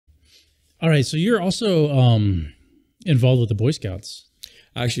All right. So you're also involved with the Boy Scouts.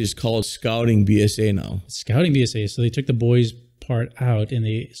 Actually, it's called Scouting BSA now. Scouting BSA. So they took the boys part out and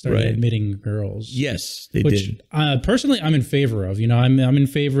they started admitting girls. Yes, they did. Personally, I'm in favor of. I'm in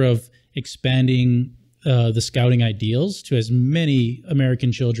favor of expanding the scouting ideals to as many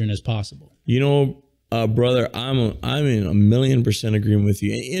American children as possible. Brother, I'm in 1,000,000% agreement with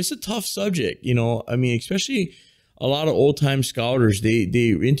you. It's a tough subject, I mean, especially a lot of old time scouters, they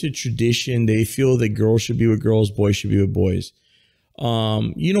into tradition. They feel that girls should be with girls, boys should be with boys.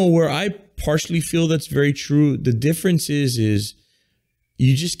 Where I partially feel that's very true. The difference is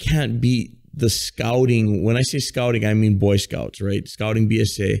you just can't beat the scouting. When I say scouting, I mean Boy Scouts, right? Scouting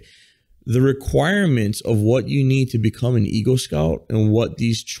BSA. The requirements of what you need to become an Eagle Scout and what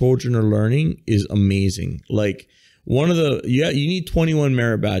these children are learning is amazing. Like you need 21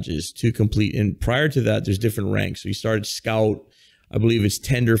 merit badges to complete. And prior to that, there's different ranks. So you start Scout, I believe it's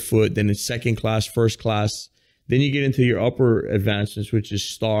tenderfoot, then it's second class, first class. Then you get into your upper advancements, which is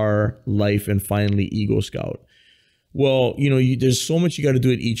Star, Life, and finally Eagle Scout. Well, there's so much you got to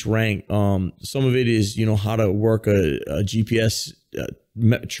do at each rank. Some of it is, how to work a GPS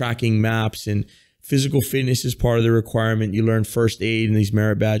tracking maps, and physical fitness is part of the requirement. You learn first aid in these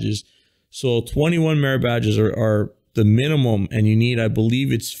merit badges. So 21 merit badges are the minimum, and you need, I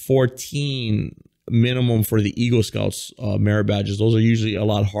believe it's 14 minimum for the Eagle Scouts merit badges. Those are usually a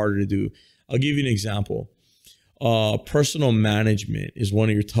lot harder to do. I'll give you an example. Personal management is one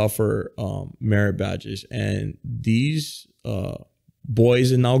of your tougher merit badges, and these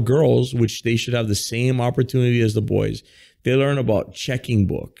boys and now girls, which they should have the same opportunity as the boys, they learn about checking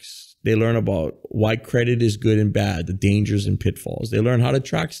books. They learn about why credit is good and bad, the dangers and pitfalls. They learn how to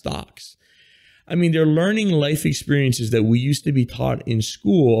track stocks. I mean, they're learning life experiences that we used to be taught in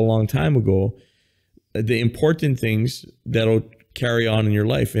school a long time ago, the important things that'll carry on in your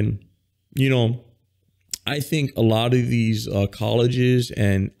life. And, I think a lot of these colleges,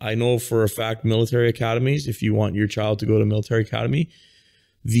 and I know for a fact military academies, if you want your child to go to military academy,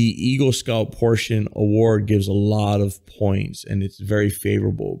 the Eagle Scout portion award gives a lot of points, and it's very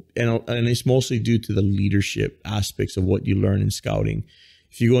favorable. And it's mostly due to the leadership aspects of what you learn in scouting.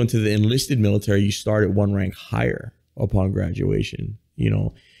 If you go into the enlisted military, you start at one rank higher upon graduation,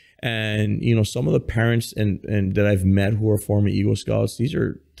 And, some of the parents and that I've met who are former Eagle Scouts, these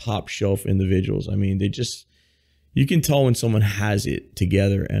are top shelf individuals. I mean, you can tell when someone has it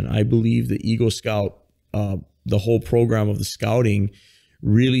together. And I believe the Eagle Scout, the whole program of the scouting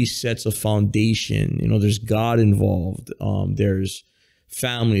really sets a foundation. There's God involved. There's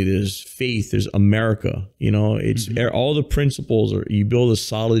family, there's faith, there's America. It's all the principles, or you build a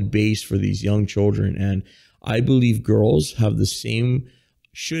solid base for these young children. And I believe girls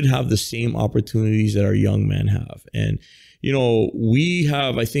should have the same opportunities that our young men have. And, we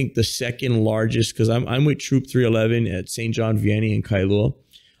have, I think, the second largest, because I'm with Troop 311 at St. John Vianney in Kailua.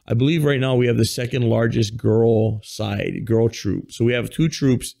 I believe right now we have the second largest girl troop. So we have two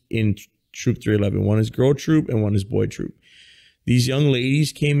troops in Troop 311. One is girl troop and one is boy troop. These young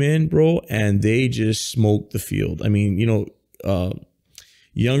ladies came in, bro, and they just smoked the field. I mean,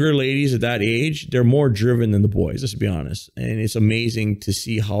 younger ladies at that age, they're more driven than the boys, let's be honest. And it's amazing to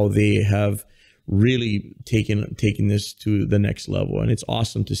see how they have really taken this to the next level. And it's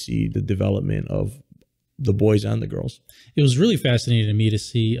awesome to see the development of the boys and the girls. It was really fascinating to me to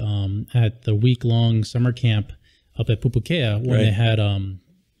see at the week-long summer camp up at Pupukea when they had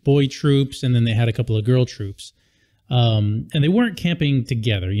boy troops, and then they had a couple of girl troops. And they weren't camping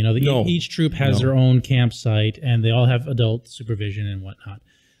together. Each troop has their own campsite, and they all have adult supervision and whatnot.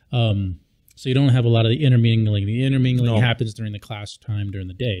 So you don't have a lot of the intermingling. The intermingling happens during the class time during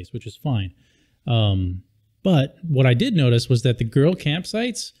the days, which is fine. But what I did notice was that the girl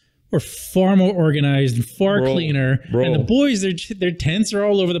campsites were far more organized and far cleaner. And the boys, their tents are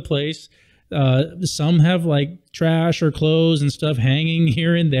all over the place. Some have like trash or clothes and stuff hanging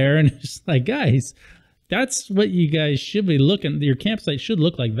here and there. And it's like, guys, that's what you guys should be looking. Your campsite should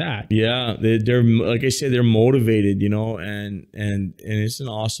look like that. Yeah, they're like I said, they're motivated, and it's an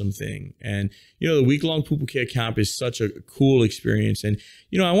awesome thing. And the week-long Pupukea camp is such a cool experience. And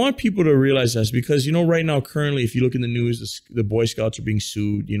I want people to realize this, because right now, currently, if you look in the news, the Boy Scouts are being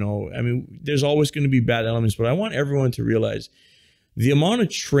sued. I mean, there's always going to be bad elements, but I want everyone to realize the amount of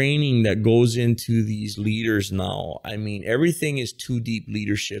training that goes into these leaders now. I mean, everything is too deep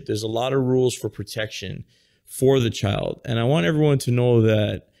leadership. There's a lot of rules for protection for the child. And I want everyone to know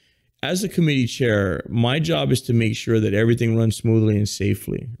that as a committee chair, my job is to make sure that everything runs smoothly and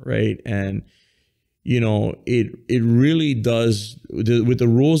safely, right? And, it really does. With the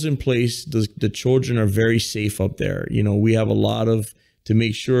rules in place, the children are very safe up there. We have a lot of to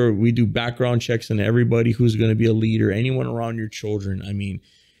make sure we do background checks on everybody who's going to be a leader, anyone around your children. I mean,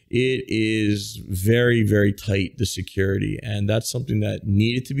 it is very, very tight, the security. And that's something that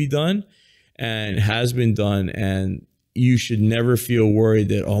needed to be done and has been done. And you should never feel worried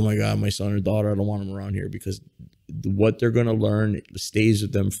that, oh my God, my son or daughter, I don't want them around here, because what they're going to learn stays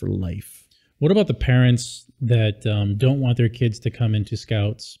with them for life. What about the parents that don't want their kids to come into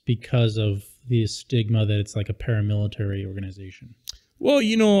Scouts because of the stigma that it's like a paramilitary organization? Well,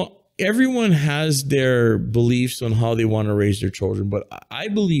 you know, everyone has their beliefs on how they want to raise their children, but I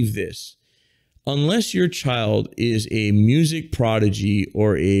believe this: unless your child is a music prodigy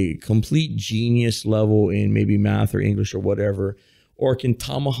or a complete genius level in maybe math or English or whatever, or can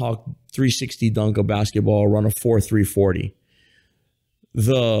tomahawk 360 dunk a basketball or run a 4.340,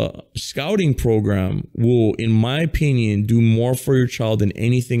 the scouting program will, in my opinion, do more for your child than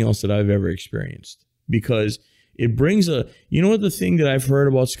anything else that I've ever experienced. Because it brings you know what the thing that I've heard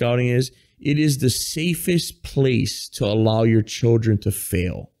about scouting is? It is the safest place to allow your children to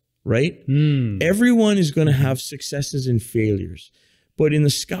fail, right? Everyone is going to have successes and failures. But in the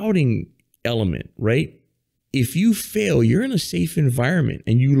scouting element, right? If you fail, you're in a safe environment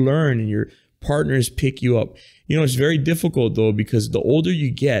and you learn and your partners pick you up. You know, it's very difficult though, because the older you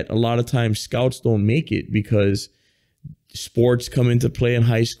get, a lot of times scouts don't make it because sports come into play in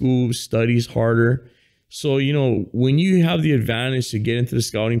high school, studies harder. So, you know, when you have the advantage to get into the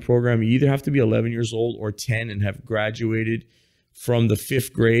scouting program, you either have to be 11 years old or 10 and have graduated from the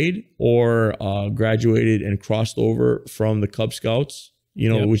 5th grade, or graduated and crossed over from the Cub Scouts, you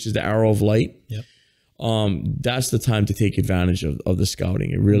know, which is the Arrow of Light. That's the time to take advantage of the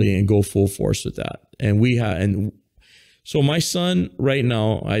scouting and really and go full force with that. And so my son right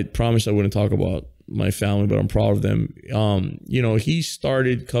now, I promised I wouldn't talk about my family, but I'm proud of them. You know, he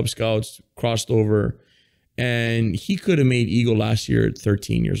started Cub Scouts, crossed over, and he could have made Eagle last year at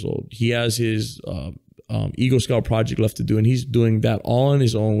 13 years old. He has his Eagle Scout project left to do, and he's doing that all on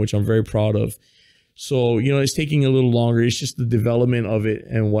his own, which I'm very proud of. So, you know, it's taking a little longer. It's just the development of it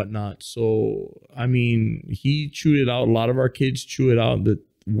and whatnot. So, I mean, he chewed it out. A lot of our kids chew it out. That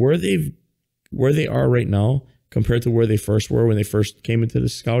where they are right now compared to where they first were when they first came into the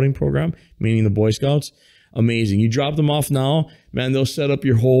scouting program, meaning the Boy Scouts, amazing. You drop them off now, man, they'll set up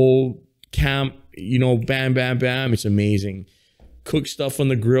your whole camp, you know, bam, bam, bam. It's amazing. Cook stuff on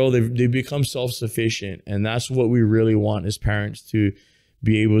the grill. They become self-sufficient. And that's what we really want as parents, to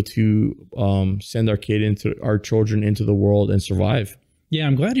be able to send our children into the world and survive. Yeah,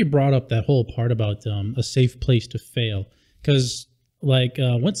 I'm glad you brought up that whole part about a safe place to fail. Because like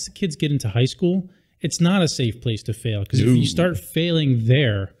once the kids get into high school, it's not a safe place to fail. Because if you start failing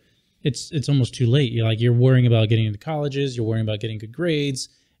there, it's almost too late. You're worrying about getting into colleges, you're worrying about getting good grades,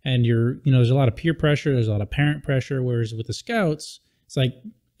 and there's a lot of peer pressure, there's a lot of parent pressure. Whereas with the Scouts, it's like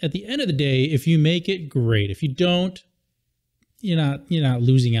at the end of the day, if you make it, great. If you don't, you're not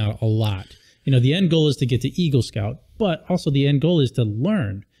losing out a lot. You know, the end goal is to get to Eagle Scout, but also the end goal is to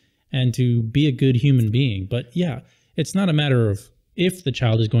learn and to be a good human being. But yeah, it's not a matter of if the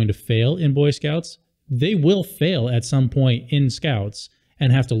child is going to fail in Boy Scouts. They will fail at some point in Scouts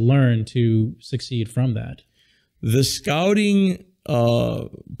and have to learn to succeed from that. The scouting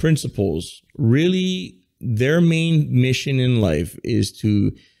principals, really, their main mission in life is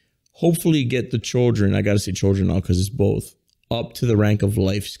to hopefully get the children, I got to say children now because it's both, up to the rank of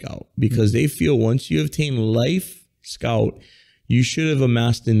Life Scout, because they feel once you obtain Life Scout, you should have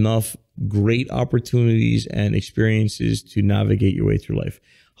amassed enough great opportunities and experiences to navigate your way through life.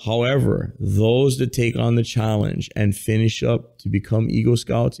 However, those that take on the challenge and finish up to become Eagle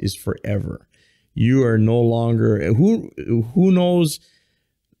Scouts is forever. You are no longer, who knows,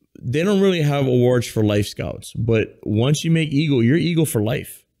 they don't really have awards for Life Scouts, but once you make Eagle, you're Eagle for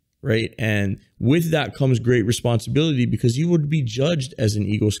life, right? And with that comes great responsibility, because you would be judged as an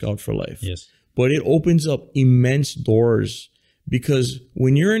Eagle Scout for life. Yes. But it opens up immense doors, because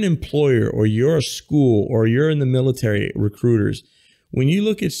when you're an employer or you're a school or you're in the military, recruiters, when you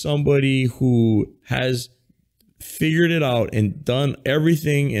look at somebody who has figured it out and done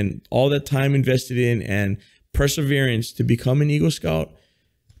everything and all that time invested in and perseverance to become an Eagle Scout,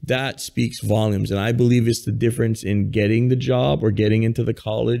 that speaks volumes. And I believe it's the difference in getting the job or getting into the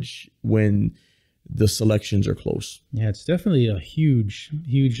college when the selections are close. Yeah, it's definitely a huge,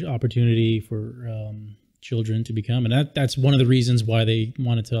 huge opportunity for children to become. And that's one of the reasons why they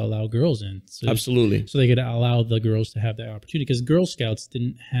wanted to allow girls in. So, absolutely. So they could allow the girls to have that opportunity, because Girl Scouts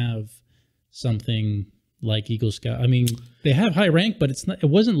didn't have something like Eagle Scout. I mean, they have high rank, but it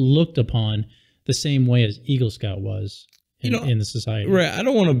wasn't looked upon the same way as Eagle Scout was in the society. Right. I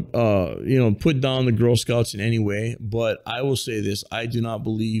don't want to, put down the Girl Scouts in any way, but I will say this. I do not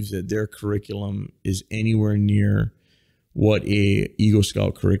believe that their curriculum is anywhere near what a Eagle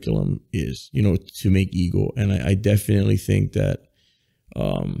Scout curriculum is, to make Eagle. And I definitely think that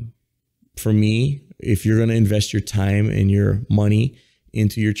for me, if you're going to invest your time and your money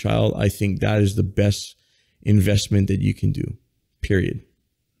into your child, I think that is the best investment that you can do, period.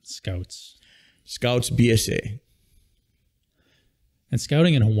 Scouts BSA. And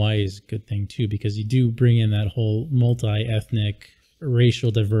scouting in Hawaii is a good thing too, because you do bring in that whole multi-ethnic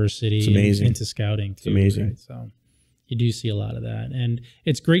racial diversity into scouting too. It's amazing. Right? So you do see a lot of that. And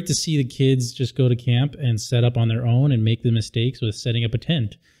it's great to see the kids just go to camp and set up on their own and make the mistakes with setting up a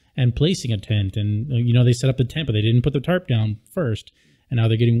tent and placing a tent. And, they set up the tent, but they didn't put the tarp down first. And now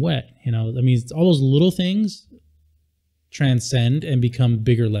they're getting wet. It's all those little things transcend and become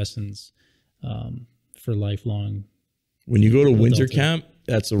bigger lessons for lifelong. When you go to winter camp,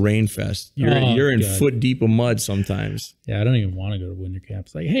 that's a rain fest. You're in foot deep of mud sometimes. Yeah, I don't even want to go to winter camp.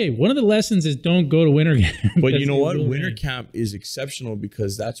 It's like, hey, one of the lessons is don't go to winter camp. But you know what? Winter camp is exceptional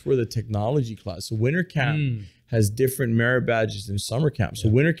because that's where the technology class. So winter camp has different merit badges than summer camp. So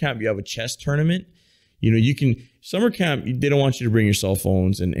winter camp, you have a chess tournament. Summer camp, they don't want you to bring your cell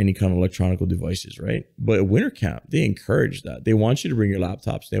phones and any kind of electronic devices, right? But at winter camp, they encourage that. They want you to bring your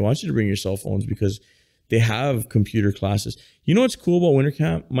laptops. They want you to bring your cell phones because they have computer classes. You know what's cool about winter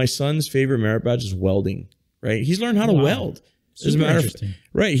camp? My son's favorite merit badge is welding, right? He's learned how to weld. As a matter of fact,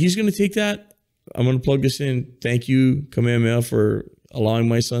 right. He's going to take that. I'm going to plug this in. Thank you, Kamehameha, for allowing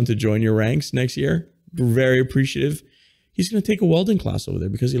my son to join your ranks next year. We're very appreciative. He's going to take a welding class over there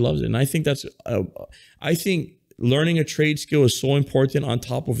because he loves it. And I think I think learning a trade skill is so important on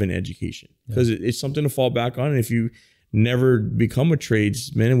top of an education because it's something to fall back on. And if you never become a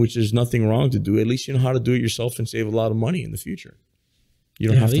tradesman, which there's nothing wrong to do, at least you know how to do it yourself and save a lot of money in the future. You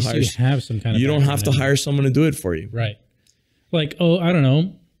don't have to hire. You have some kind of. You don't have to hire someone to do it for you. Right. Like, I don't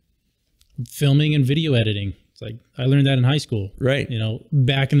know, filming and video editing. It's like I learned that in high school. Right.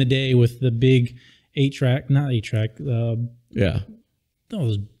 Back in the day with the big 8-track, not 8-track. Yeah.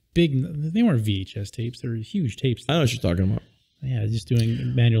 Those big. They weren't VHS tapes. They were huge tapes. I know what you're talking about. Yeah, just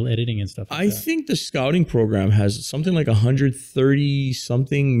doing manual editing and stuff like that. I think the scouting program has something like 130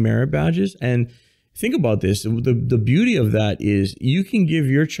 something merit badges. And think about this. The beauty of that is you can give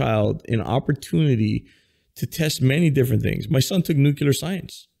your child an opportunity to test many different things. My son took nuclear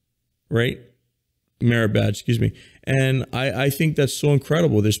science, right? Merit badge, excuse me. And I think that's so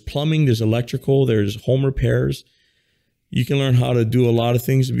incredible. There's plumbing, there's electrical, there's home repairs. You can learn how to do a lot of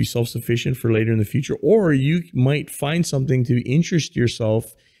things to be self-sufficient for later in the future, or you might find something to interest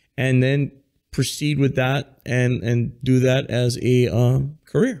yourself and then proceed with that and do that as a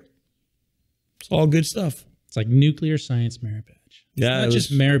career. It's all good stuff. It's like nuclear science merit badge. It's not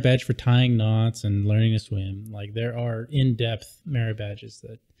just merit badge for tying knots and learning to swim. Like there are in-depth merit badges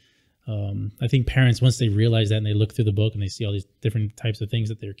that I think parents, once they realize that and they look through the book and they see all these different types of things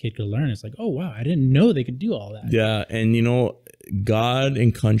that their kid could learn, it's like, oh, wow, I didn't know they could do all that. Yeah. And, God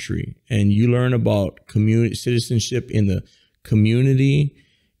and country, and you learn about community citizenship in the community,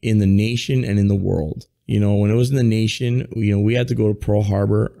 in the nation, and in the world. When it was in the nation, we had to go to Pearl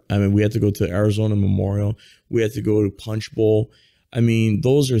Harbor. We had to go to Arizona Memorial. We had to go to Punch Bowl.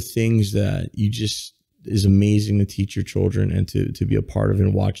 Those are things that is amazing to teach your children and to be a part of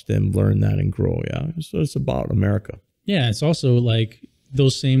and watch them learn that and grow. Yeah. So it's about America. Yeah. It's also like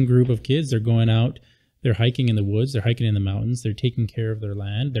those same group of kids, they're going out, they're hiking in the woods, they're hiking in the mountains, they're taking care of their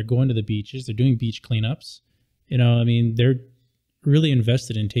land, they're going to the beaches, they're doing beach cleanups. They're really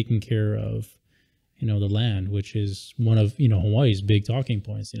invested in taking care of, the land, which is one of, Hawaii's big talking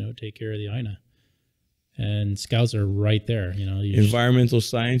points, take care of the Aina. And scouts are right there. Environmental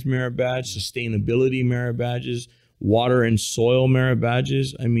science merit badge, sustainability merit badges, water and soil merit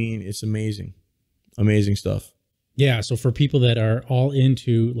badges. It's amazing. Amazing stuff. Yeah. So for people that are all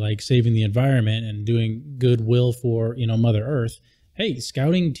into like saving the environment and doing goodwill for, Mother Earth, hey,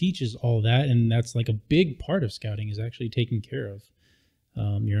 scouting teaches all that. And that's like a big part of scouting is actually taking care of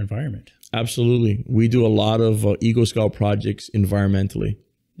your environment. Absolutely. We do a lot of Eagle Scout projects environmentally.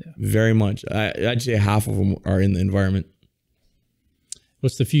 Yeah. Very much. I'd say half of them are in the environment.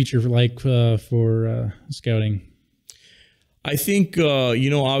 What's the future like for scouting? I think,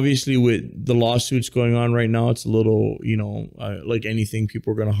 obviously with the lawsuits going on right now, it's a little, like anything,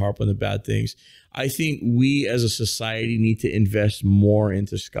 people are going to harp on the bad things. I think we as a society need to invest more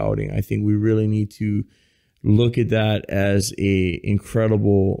into scouting. I think we really need to look at that as a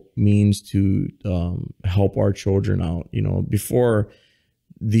incredible means to help our children out. Before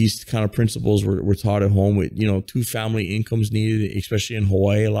these kind of principles were taught at home with, 2 family incomes needed, especially in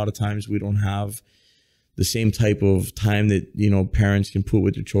Hawaii. A lot of times we don't have the same type of time that, parents can put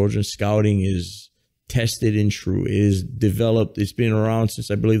with their children. Scouting is tested and true. It is developed. It's been around since,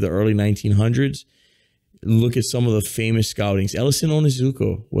 I believe, the early 1900s. Look at some of the famous scoutings. Ellison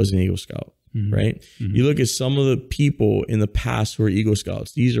Onizuka was an Eagle Scout, right? You look at some of the people in the past who were Eagle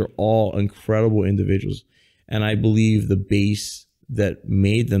Scouts. These are all incredible individuals. And I believe the base that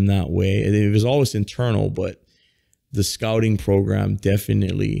made them that way, and it was always internal, but the scouting program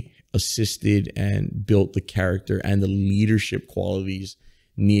definitely assisted and built the character and the leadership qualities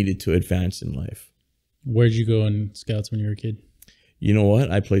needed to advance in life. Where'd you go in Scouts when you were a kid? You know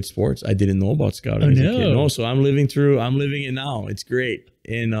what? I played sports. I didn't know about scouting as a kid. No, so I'm living it now. It's great.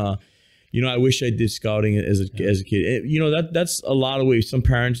 And, I wish I did scouting as a kid. That's a lot of ways. Some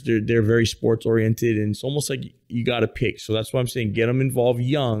parents, they're very sports oriented, and it's almost like you got to pick. So that's why I'm saying get them involved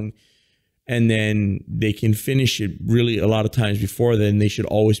young, and then they can finish it really a lot of times before then. They should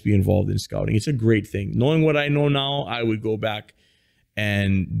always be involved in scouting. It's a great thing. Knowing what I know now, I would go back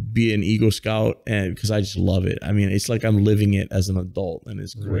and be an Eagle Scout, and because I just love it. I mean, it's like I'm living it as an adult, and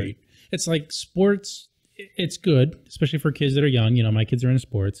it's great. Right. It's like sports. It's good, especially for kids that are young. My kids are into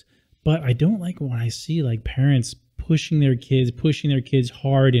sports, but I don't like when I see like parents pushing their kids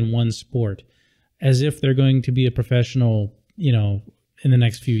hard in one sport as if they're going to be a professional, in the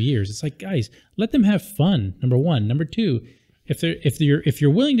next few years. It's like, guys, let them have fun. Number one. Number two, if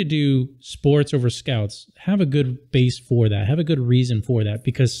you're willing to do sports over scouts, have a good base for that. Have a good reason for that,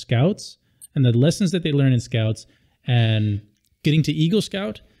 because scouts and the lessons that they learn in scouts and getting to Eagle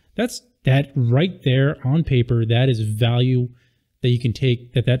Scout, that right there on paper, that is value that you can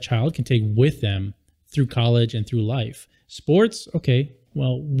take, that child can take with them through college and through life. Sports, okay,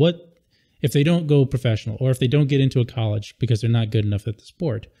 well, what if they don't go professional, or if they don't get into a college because they're not good enough at the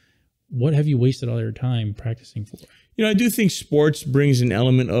sport? What have you wasted all your time practicing for? I do think sports brings an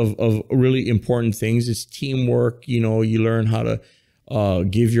element of really important things. It's teamwork. You learn how to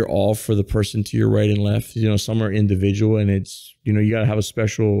give your all for the person to your right and left. Some are individual, and it's, you got to have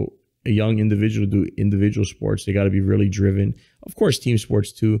a young individual do individual sports. They got to be really driven. Of course, team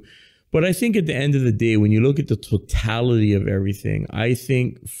sports too. But I think at the end of the day, when you look at the totality of everything, I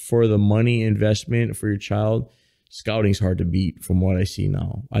think for the money investment for your child, scouting's hard to beat from what I see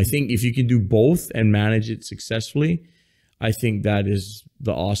now. I think if you can do both and manage it successfully, I think that is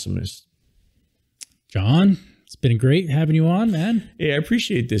the awesomeness. John, it's been great having you on, man. Hey, I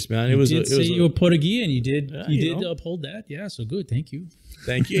appreciate this, man. You were Portuguese, and you did uphold that. Yeah, so good. Thank you.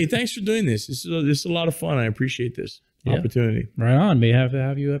 Thank you. Hey, thanks for doing this. This is a lot of fun. I appreciate this opportunity. Right on. May have to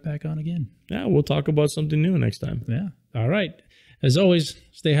have you back on again. Yeah, we'll talk about something new next time. Yeah. All right. As always,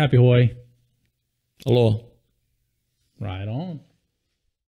 stay happy, Hawaii. Aloha. Right on.